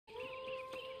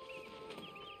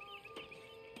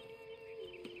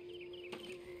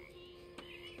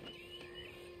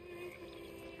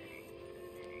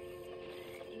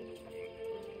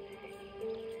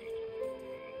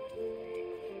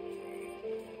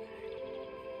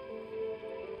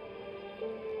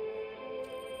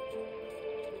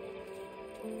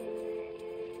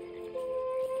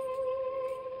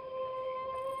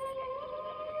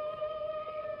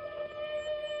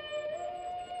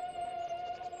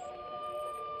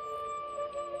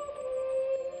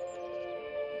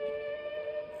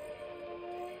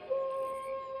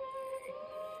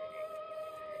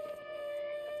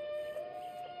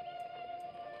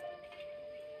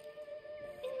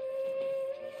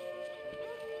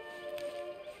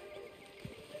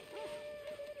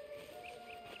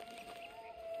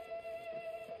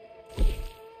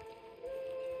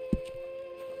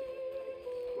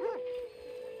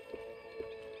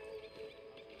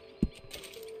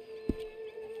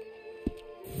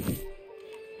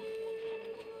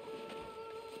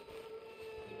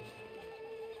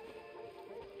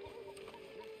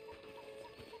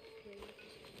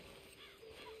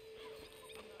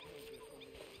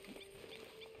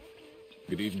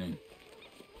Good evening.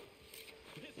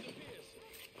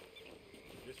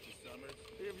 Mr. Summers,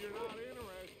 if you're not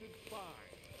interested, fine.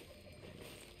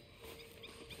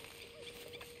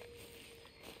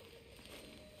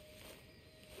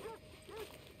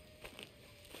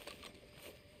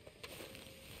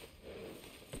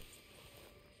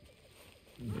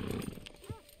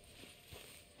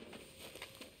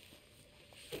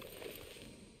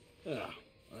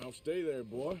 Yeah, I'll stay there,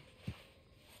 boy.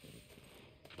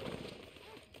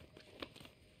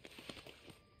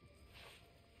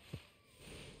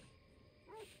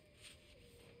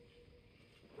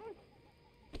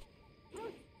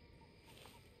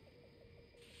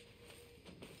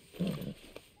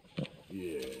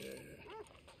 Yeah.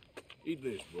 Eat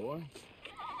this, boy.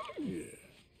 Yeah.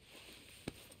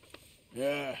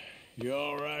 Yeah, you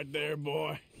all right there,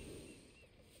 boy?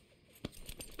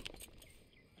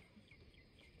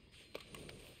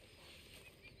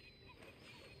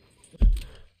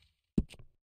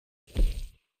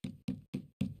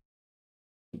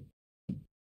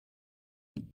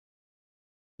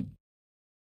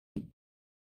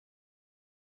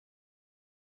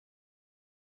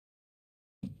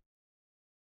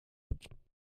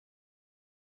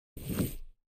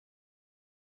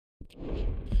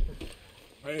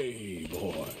 Hey,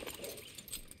 boy.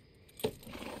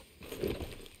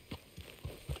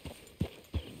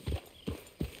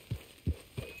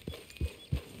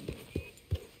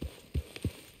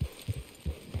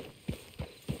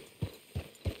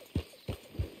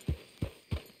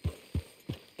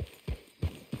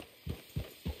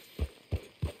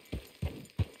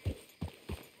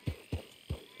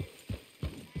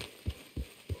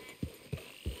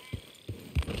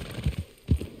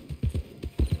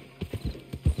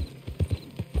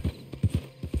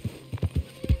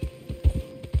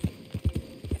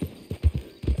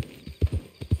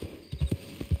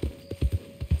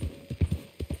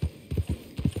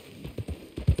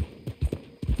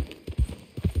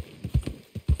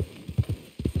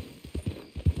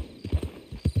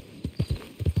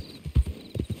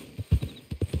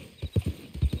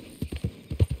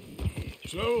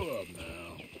 Slow up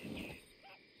now.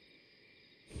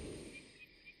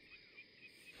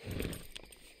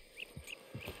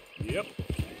 Yep.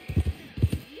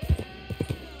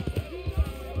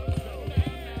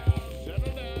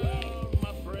 Settle down,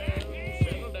 my friend.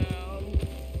 Settle down.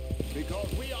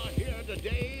 Because we are here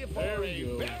today for a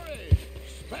very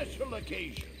special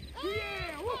occasion.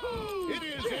 Yeah! Woohoo! It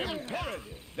is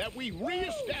imperative that we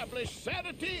reestablish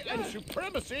sanity and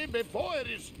supremacy before it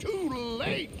is too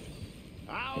late.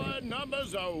 Our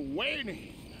numbers are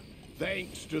waning,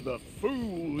 thanks to the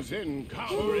fools in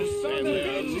Congress and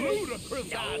their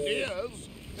ludicrous ideas.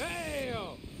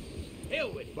 Hell!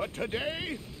 Hell with it. But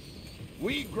today,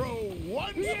 we grow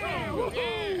one stronger.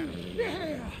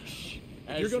 Yeah!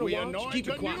 As You're gonna we watch? anoint Keep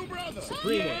it a quiet. new brother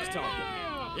Supreme One's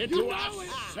talking. into our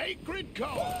sacred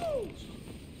cause.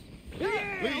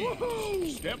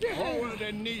 Please step forward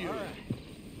and kneel.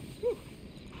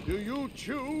 Do you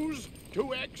choose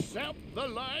to accept the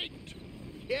light?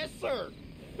 Yes, sir.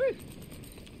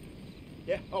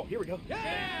 Yeah. Oh, here we go.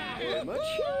 Yeah! Very much.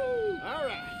 All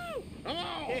right. Come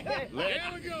on.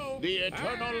 Let the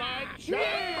eternal light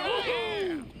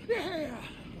shine. Yeah!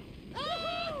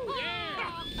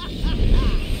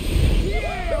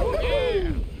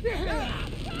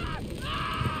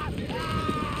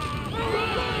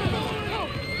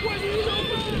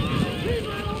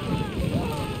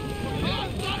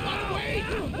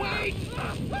 Wait!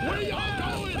 Where y'all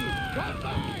going? Come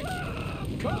back!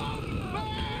 Come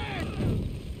back!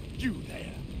 You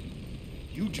there.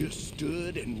 You just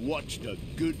stood and watched a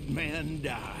good man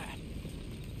die.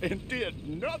 And did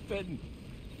nothing.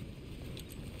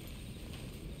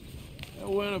 That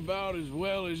went about as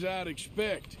well as I'd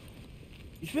expect.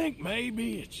 You think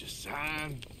maybe it's a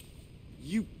sign?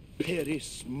 You petty,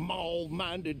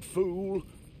 small-minded fool.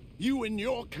 You and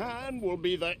your kind will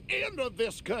be the end of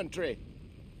this country.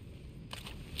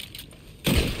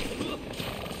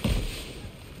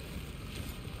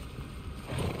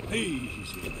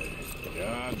 Easy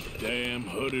there. Goddamn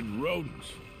hooded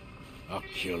rodents. I'll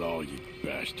kill all you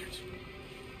bastards.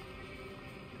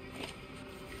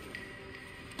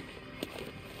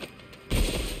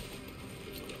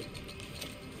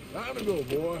 Time to go,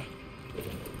 boy.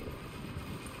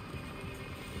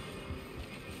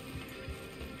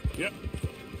 Yep.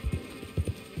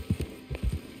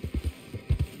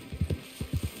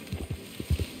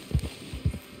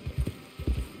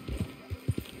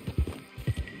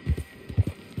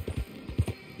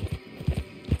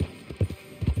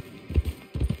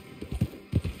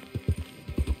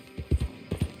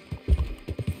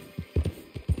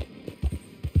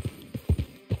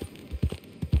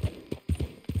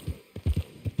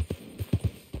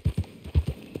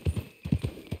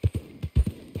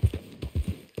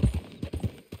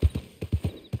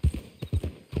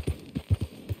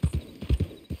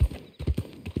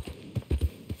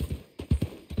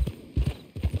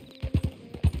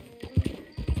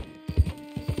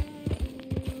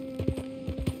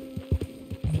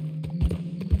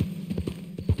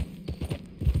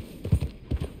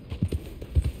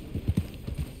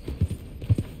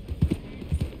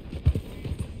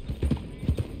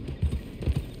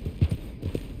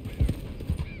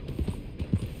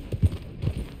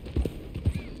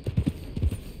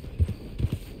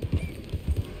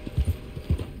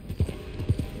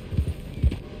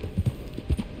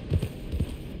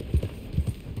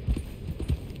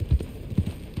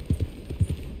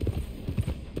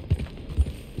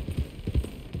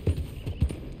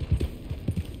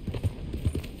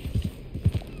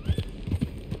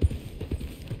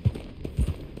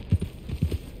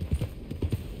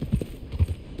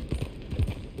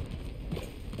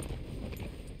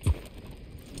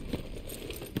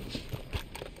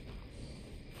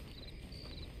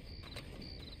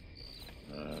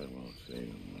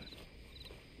 thing.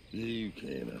 You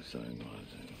can't assign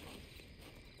myself.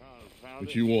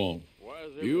 What you want?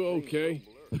 You okay?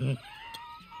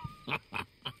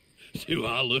 Do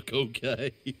I look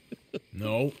okay?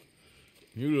 No.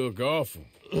 You look awful.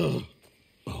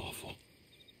 Awful.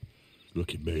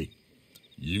 Look at me.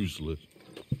 Useless.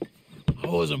 I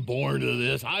wasn't born to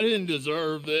this. I didn't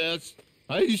deserve this.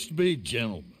 I used to be a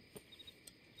gentleman.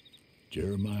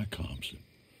 Jeremiah Compson.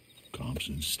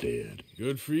 Compson Stead.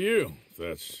 Good for you, if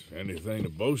that's anything to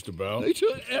boast about. They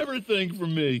took everything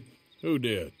from me. Who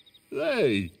did?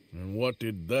 They. And what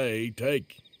did they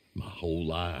take? My whole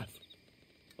life.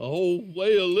 A whole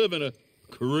way of living, a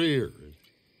career.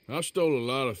 I stole a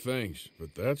lot of things,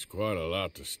 but that's quite a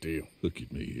lot to steal. Look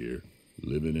at me here,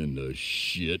 living in the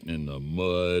shit and the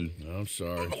mud. I'm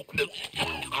sorry.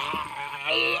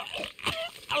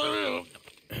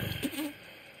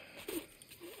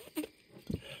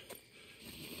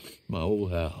 My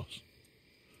old house.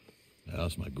 The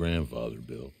house my grandfather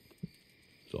built.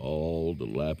 It's all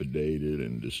dilapidated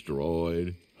and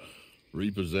destroyed,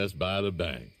 repossessed by the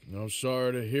bank. I'm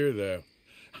sorry to hear that.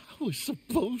 I was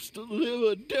supposed to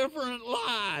live a different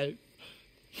life.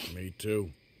 Me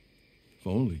too. If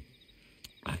only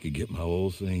I could get my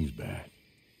old things back.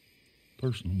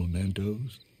 Personal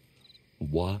mementos, a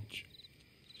watch,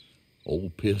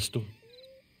 old pistol,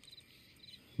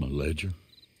 my ledger.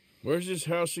 Where's this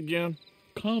house again?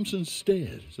 Compson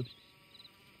Stead,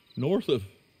 north of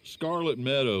Scarlet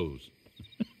Meadows.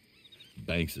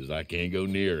 Bank says I can't go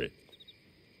near it.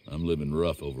 I'm living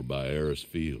rough over by Harris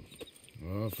Field.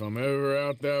 Well, if I'm ever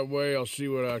out that way, I'll see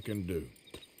what I can do.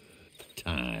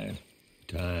 Time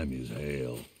is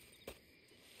hell.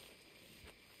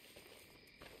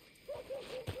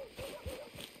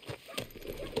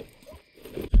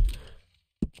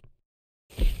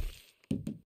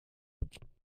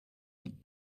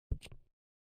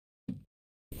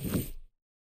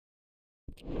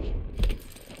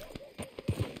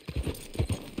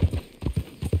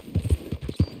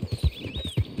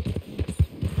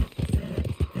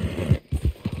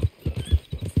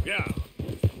 Yeah.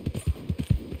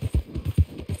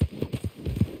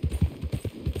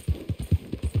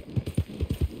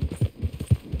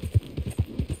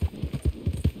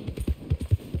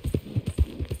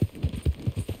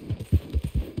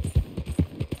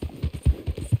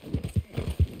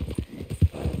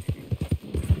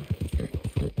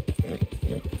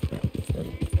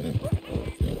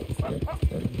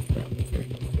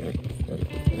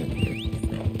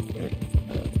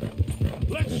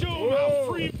 Let's show 'em how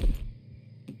free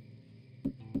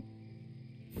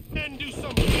and do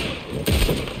something.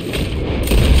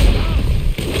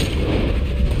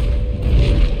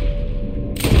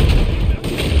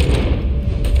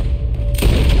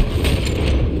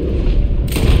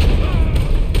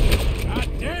 God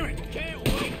damn it! Can't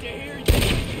wait to hear you.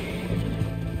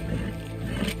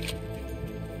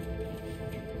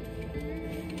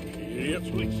 Yep,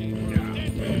 switching.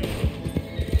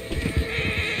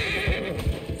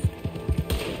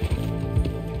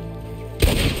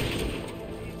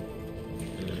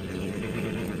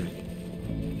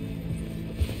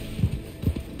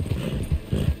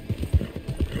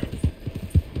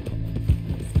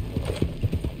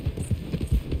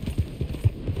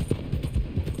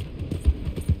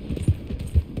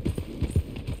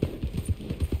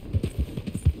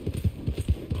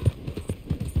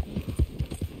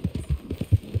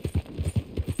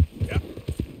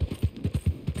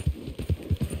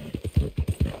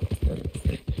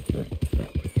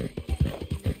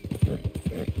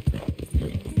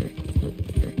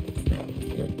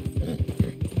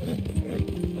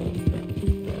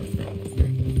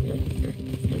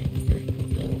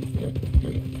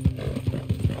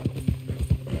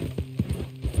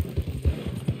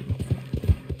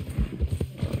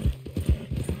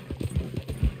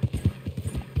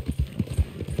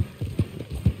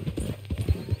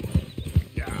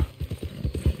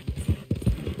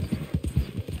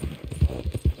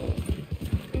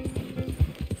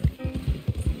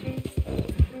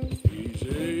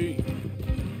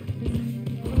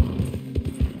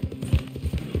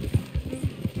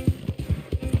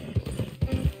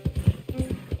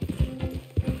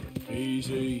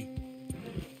 Easy.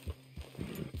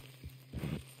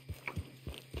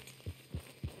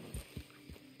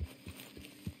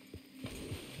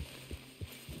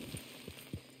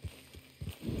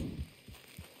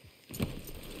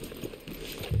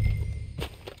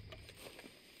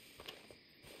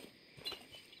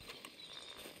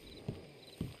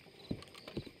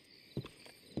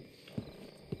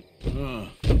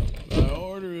 By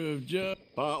order of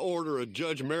By order of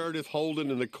Judge Meredith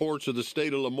Holden in the courts of the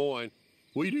state of Lemoyne,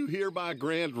 We do hereby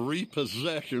grant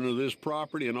repossession of this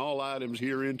property and all items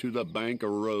herein to the Bank of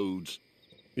Rhodes.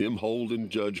 M. Holden,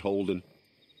 Judge Holden.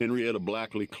 Henrietta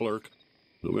Blackley, Clerk.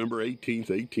 November 18th,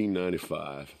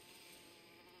 1895.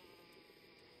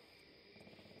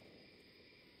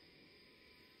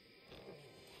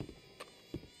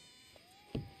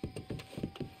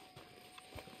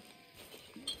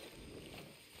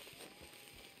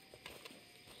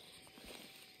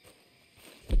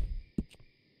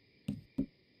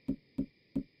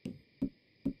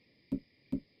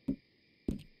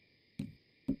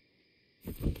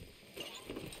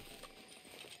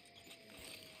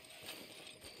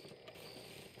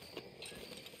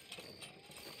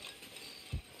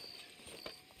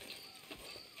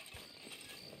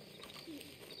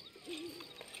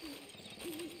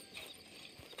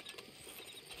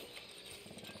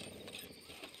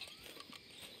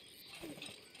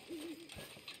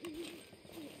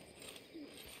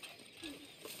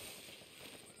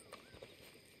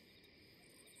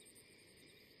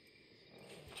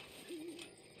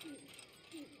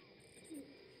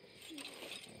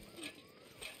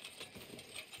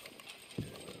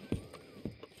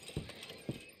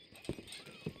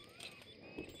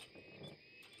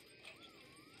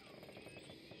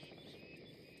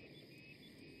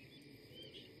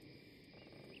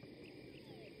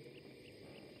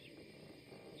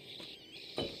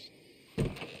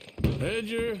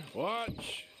 Ledger,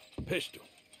 watch, pistol.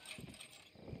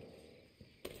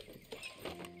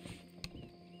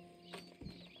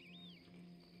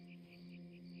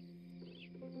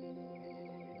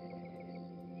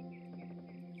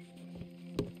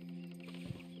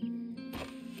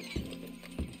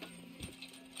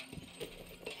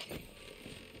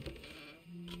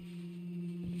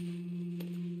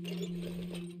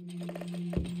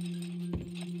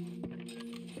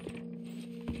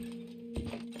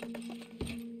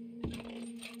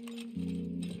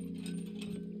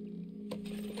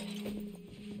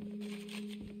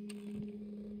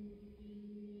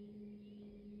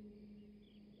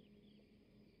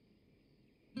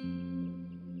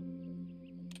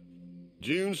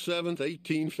 June 7th,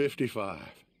 1855.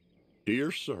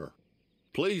 Dear Sir,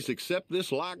 please accept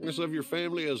this likeness of your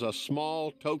family as a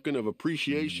small token of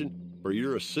appreciation for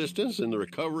your assistance in the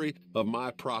recovery of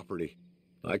my property.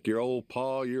 Like your old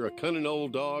pa, you're a cunning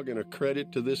old dog and a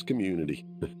credit to this community.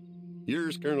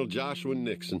 Yours, Colonel Joshua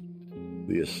Nixon,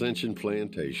 The Ascension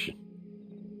Plantation.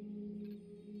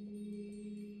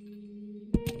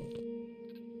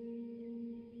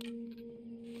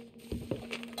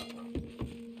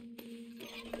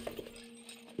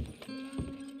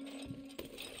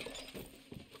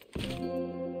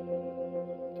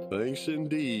 Thanks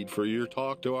indeed for your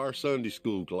talk to our Sunday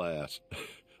school class.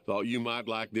 Thought you might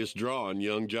like this drawing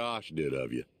young Josh did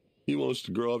of you. He wants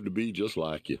to grow up to be just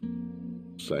like you.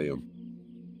 Sam.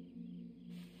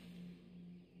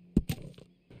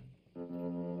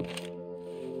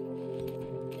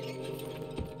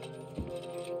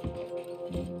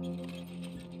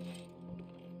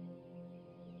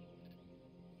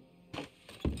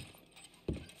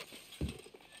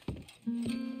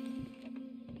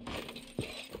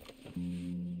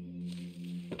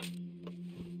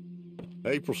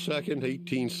 April 2nd,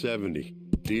 1870.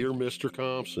 Dear Mr.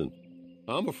 Thompson,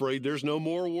 I'm afraid there's no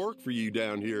more work for you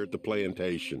down here at the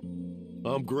plantation.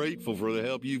 I'm grateful for the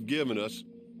help you've given us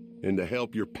and the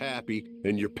help your pappy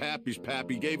and your pappy's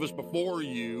pappy gave us before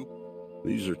you.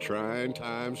 These are trying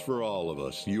times for all of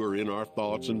us. You are in our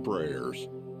thoughts and prayers.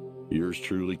 Yours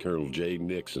truly, Colonel J.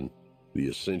 Nixon, The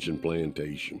Ascension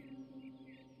Plantation.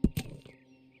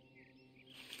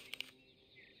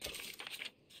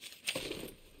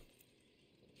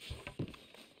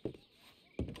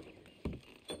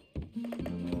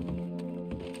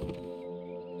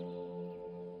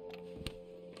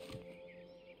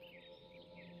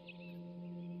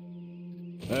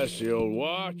 That's the old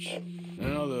watch.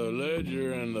 Now the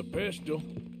ledger and the pistol.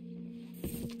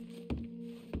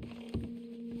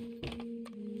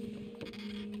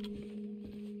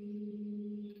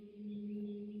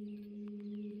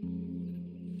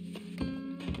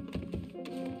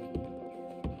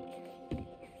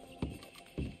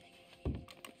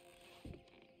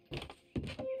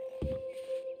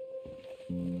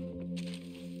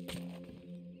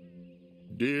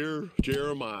 Dear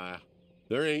Jeremiah,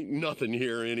 there ain't nothing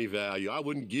here of any value. I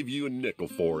wouldn't give you a nickel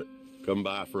for it. Come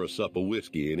by for a sup of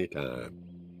whiskey any time.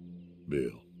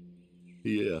 Bill.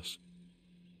 Yes.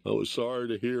 I was sorry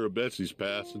to hear of Betsy's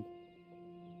passing.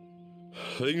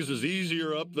 Things is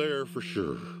easier up there for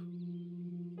sure.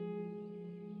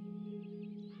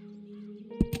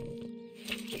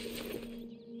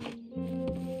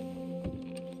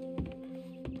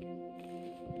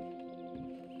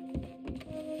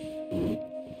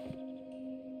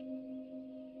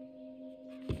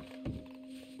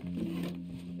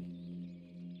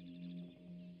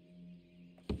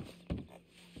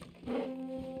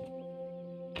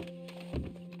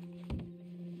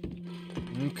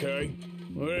 Okay.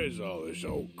 Where is all this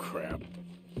old crap?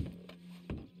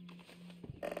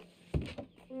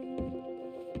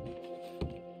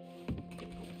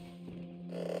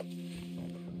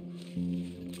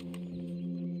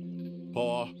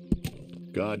 Pa,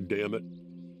 God damn it.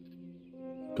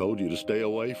 Told you to stay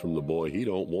away from the boy. He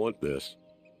don't want this.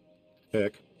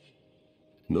 Heck,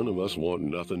 none of us want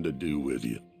nothing to do with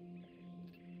you.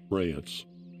 Rance.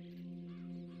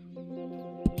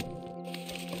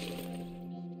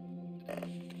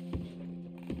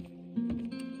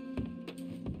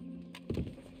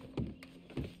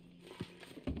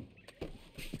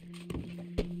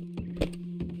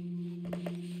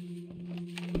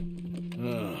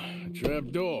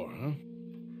 Trap door, huh?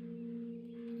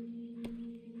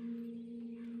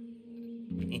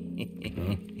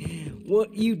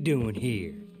 What you doing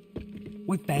here?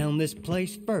 We found this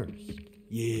place first.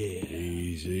 Yeah.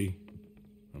 Easy.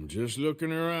 I'm just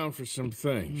looking around for some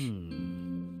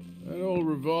things. That old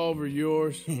revolver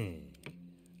yours?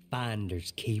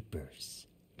 Finders keepers.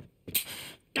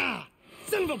 Ah!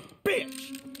 Son of a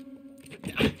bitch!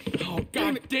 Oh,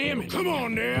 God damn it! Come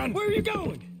on, Dad! Where are you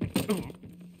going?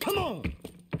 Come on!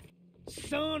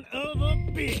 Son of a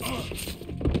bitch!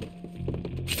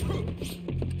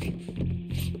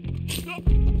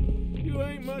 You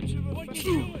ain't much of a... What you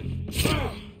doing?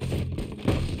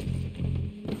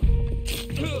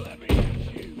 Let me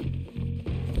hit you.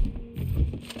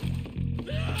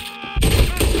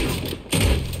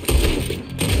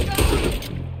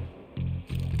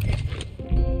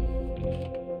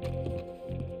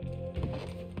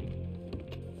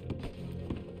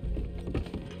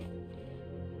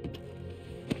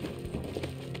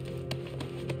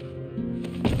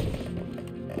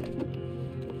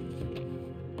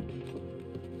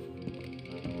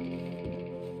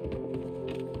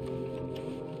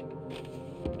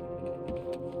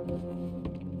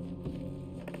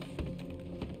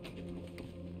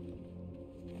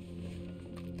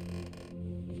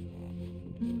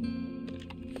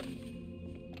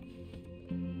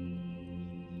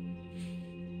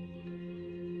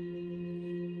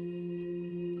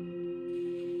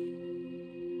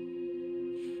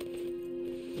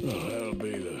 Oh, that'll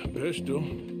be the pistol.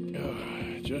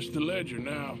 Just the ledger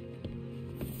now.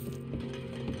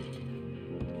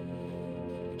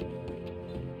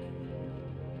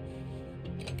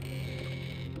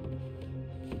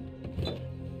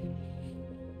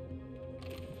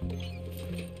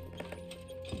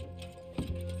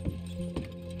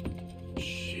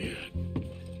 Shit.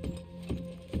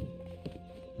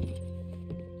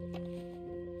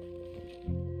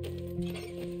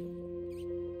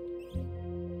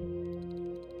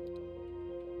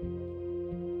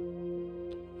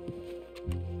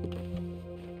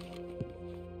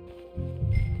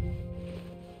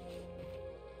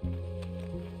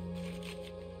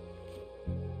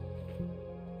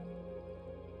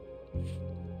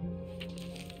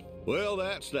 Well,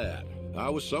 that's that. I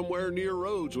was somewhere near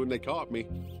Rhodes when they caught me.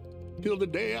 Till the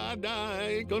day I die, I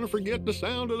ain't gonna forget the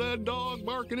sound of that dog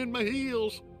barking in my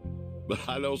heels. But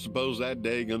I don't suppose that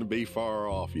day gonna be far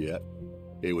off yet.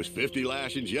 It was 50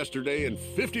 lashings yesterday and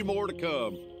 50 more to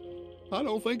come. I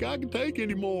don't think I can take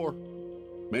any more.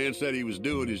 Man said he was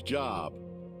doing his job.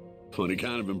 Funny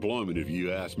kind of employment if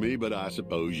you ask me, but I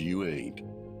suppose you ain't.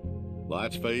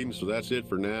 Light's fading, so that's it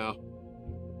for now.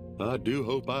 I do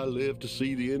hope I live to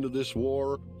see the end of this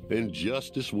war and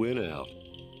justice win out.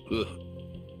 Ugh.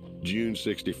 June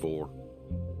 64.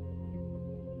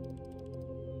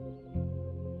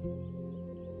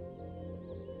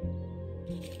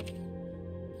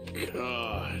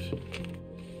 God.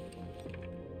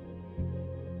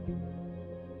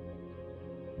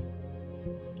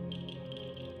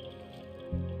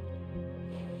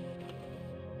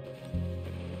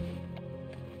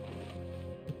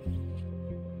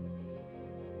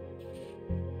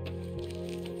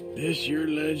 This your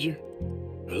ledger?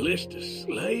 A list of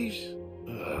slaves?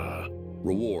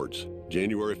 Rewards.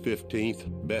 January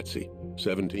 15th, Betsy,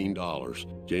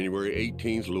 $17. January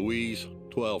 18th, Louise,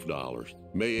 $12.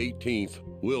 May 18th,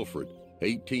 Wilfred,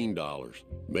 $18.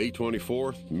 May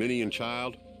 24th, Minnie and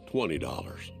Child,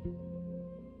 $20.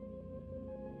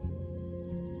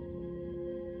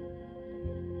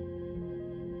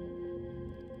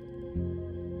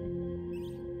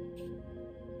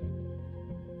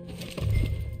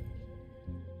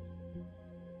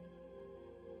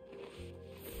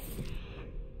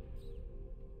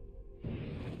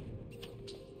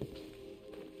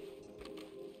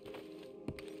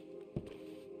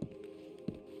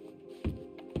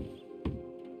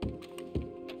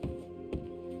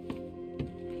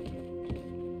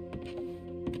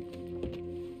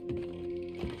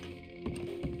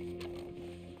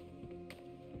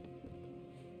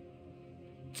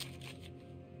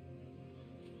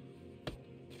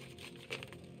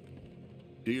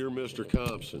 Dear Mr.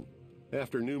 Compson,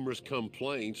 after numerous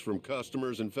complaints from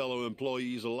customers and fellow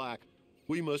employees alike,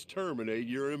 we must terminate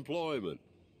your employment.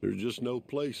 There's just no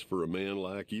place for a man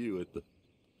like you at the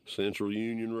Central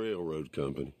Union Railroad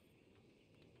Company.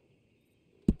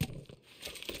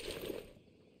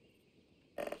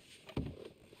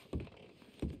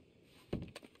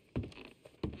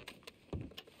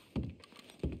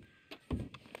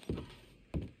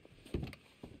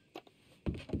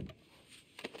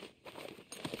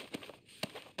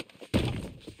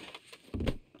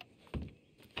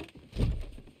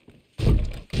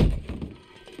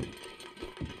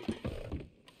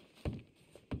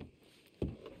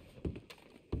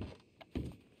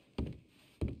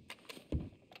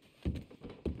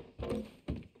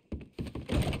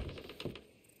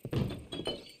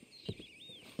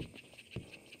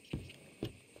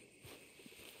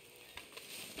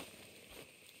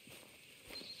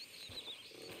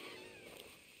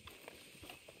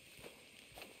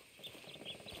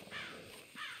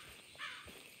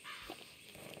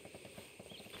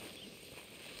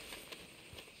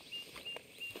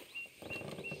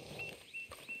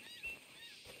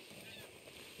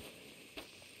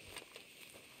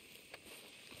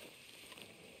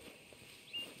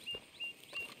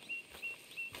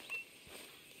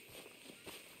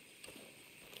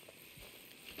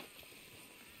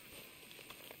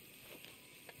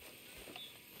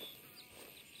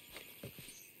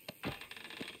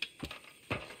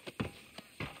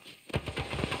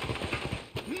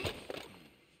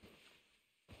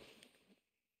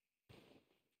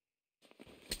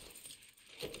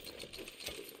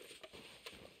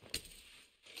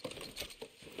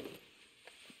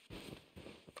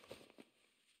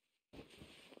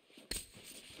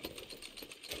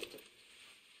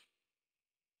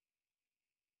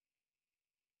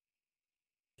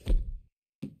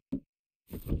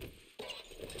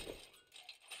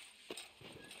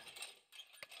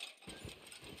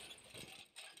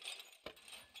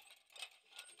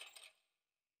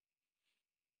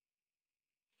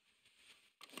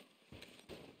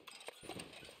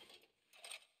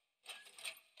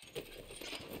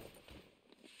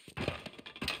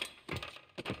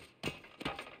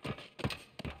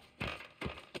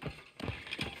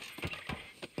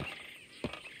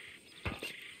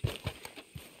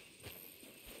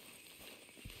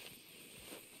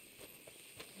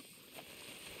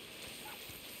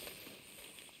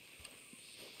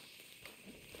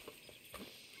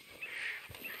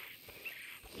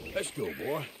 Let's go,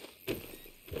 boy.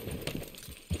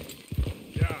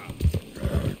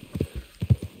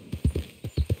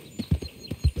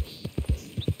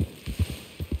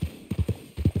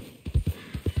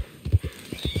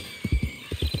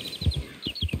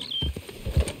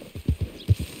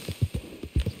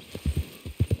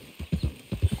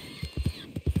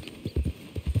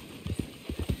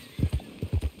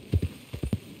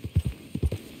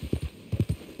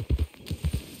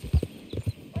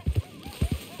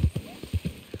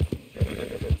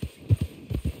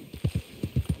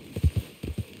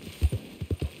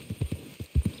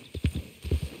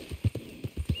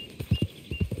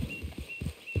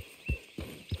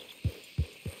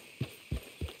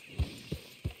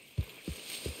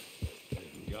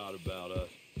 About us.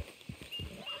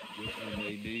 Just when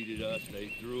they needed us,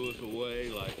 they threw us away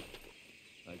like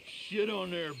shit on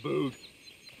their boot.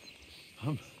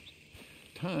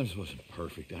 Times wasn't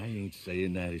perfect. I ain't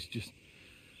saying that. It's just...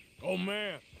 Oh,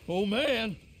 man. Oh,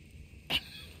 man.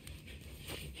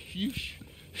 You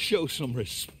show some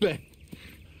respect.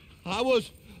 I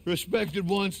was respected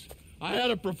once. I had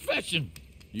a profession.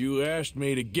 You asked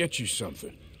me to get you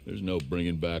something. There's no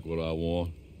bringing back what I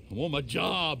want. I want my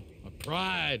job, my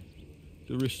pride,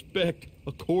 the respect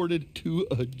accorded to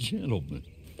a gentleman.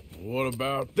 What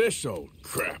about this old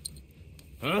crap?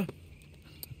 Huh?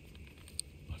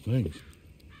 My things.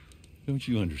 Don't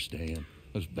you understand?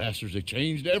 Those bastards, they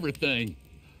changed everything.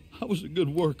 I was a good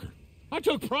worker. I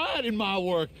took pride in my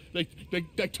work. They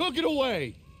took it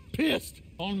away. Pissed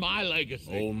on my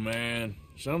legacy. Old man,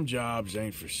 some jobs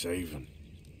ain't for saving.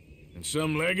 And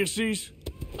some legacies,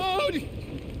 Oh,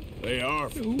 they are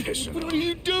for pissing what on. are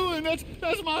you doing? That's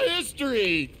my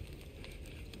history.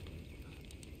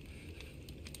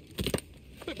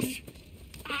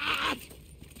 Ah,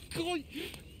 God.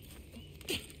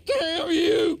 Damn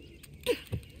you!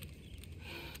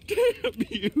 Damn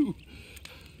you!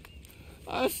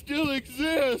 I still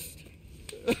exist.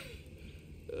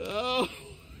 Oh.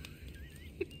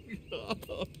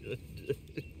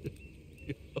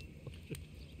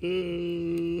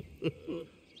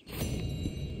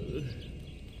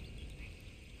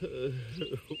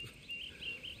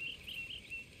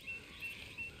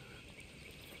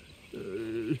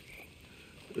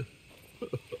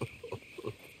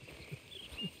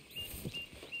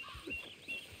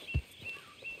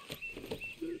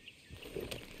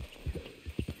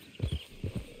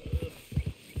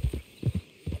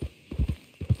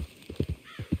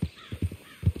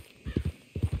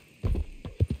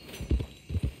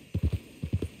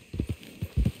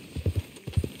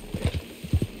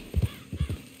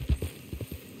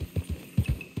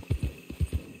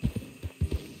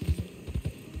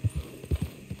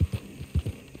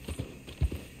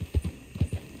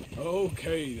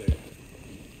 Okay then.